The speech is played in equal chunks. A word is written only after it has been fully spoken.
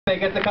They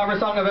get the cover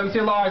song of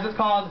MC Lars. It's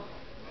called,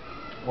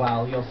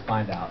 well, you'll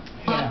find out.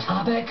 Hot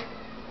Topic?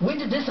 When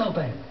did this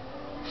open?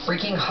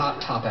 Freaking Hot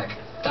Topic.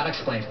 That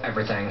explains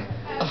everything.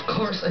 Of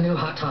course a new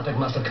Hot Topic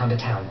must have come to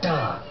town.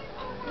 Duh.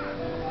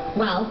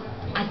 Well,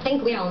 I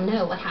think we all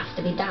know what has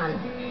to be done.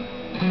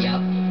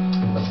 Yep.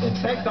 Let's get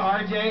to Thanks it. to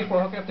RJ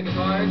for hooking up the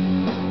guitars.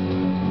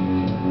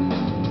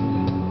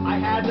 I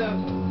had the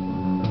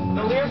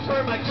lyrics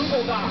for my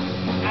Google Doc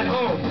at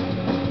home.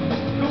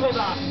 Google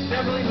Doc.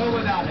 Never leave home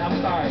without it. I'm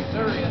sorry.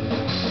 Serious.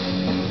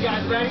 You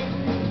guys ready?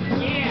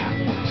 Yeah.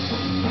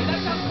 Hey,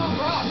 that sounds punk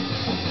rock.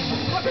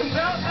 Fucking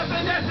belt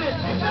Evanescence.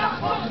 It's not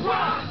punk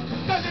rock.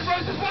 Guns N'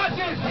 Roses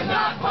watches. It's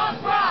not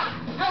punk rock.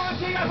 Helen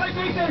King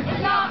Applications.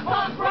 It's not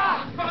punk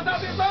rock. Found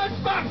out in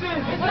lunchboxes.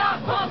 It's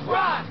not punk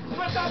rock.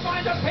 Swept out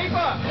bind up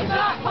paper. It's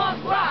not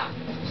punk rock.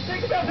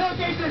 Think about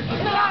pillowcases.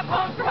 It's not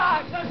punk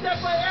rock. The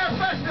Zeppelin air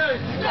fresheners.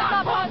 It's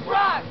not punk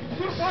rock.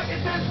 Tupac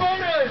incense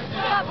boners. It's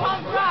not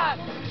punk rock.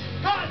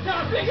 Hot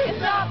Topic is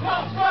not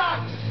punk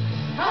rock.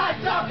 Hot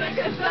Topic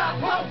is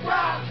not punk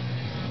rock.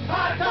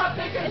 Hot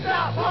Topic is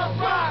not punk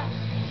rock.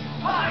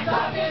 Hot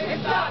Topic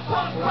is not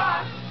punk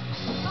rock.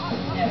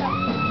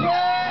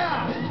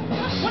 Yeah!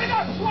 What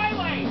about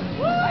Twilight?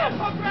 Woo! That's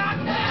punk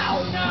rock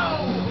now!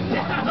 No!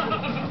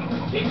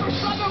 Keep her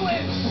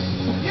Sutherland!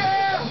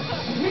 Yeah!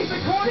 Keep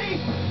it Corny!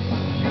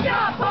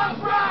 Not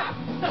punk rock!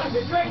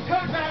 The great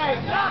tote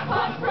bag! Not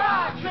punk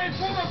rock!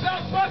 Transformer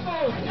belt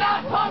buckles!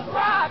 Not punk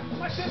rock!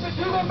 My ship is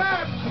Tuba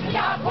map!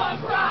 Not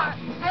punk rock!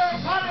 Harry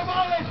Potter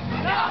wallet!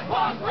 Not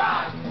punk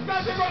rock!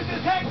 Guns N'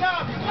 Roses tank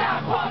top!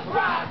 Not punk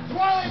rock!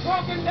 Twilight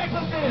Broken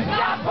necklaces!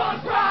 Not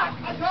punk rock!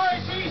 Atari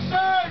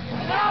T-shirts!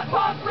 Not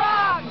punk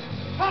rock!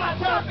 Hot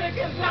Topic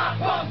is not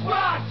punk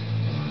rock!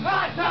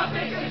 Hot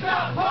Topic is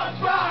not punk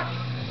rock!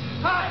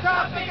 Hot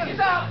Topic is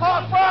not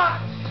punk rock!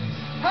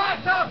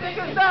 Hot Topic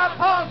is not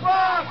punk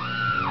rock!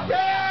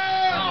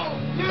 Yeah!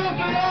 You look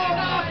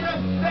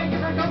awesome! Thank you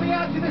for coming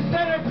out to the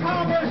Center of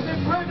Commerce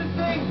and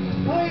Purchasing.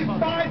 Please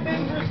buy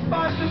things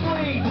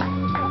responsibly.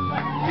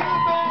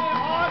 You've been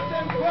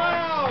awesome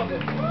crowd.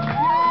 You've been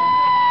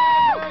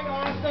very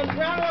awesome.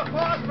 Round of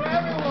applause for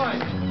everyone.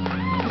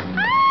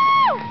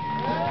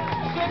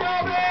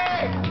 Shinobi!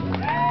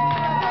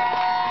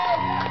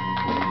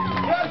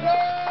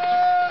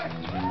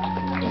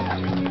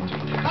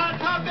 Hot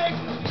Topic!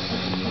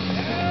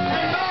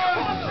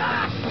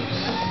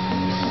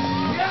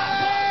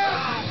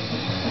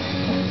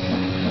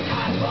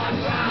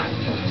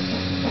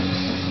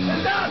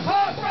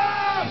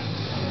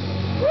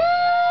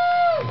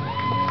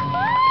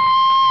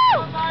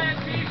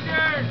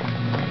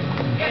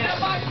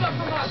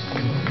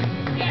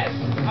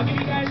 I'll give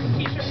you guys a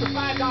t-shirt for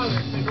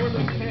 $5. They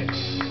normally $10.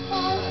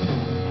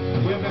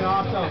 You've been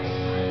awesome.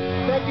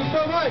 Thank you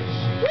so much.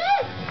 Woo!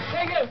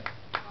 Thank you.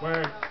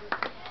 Word.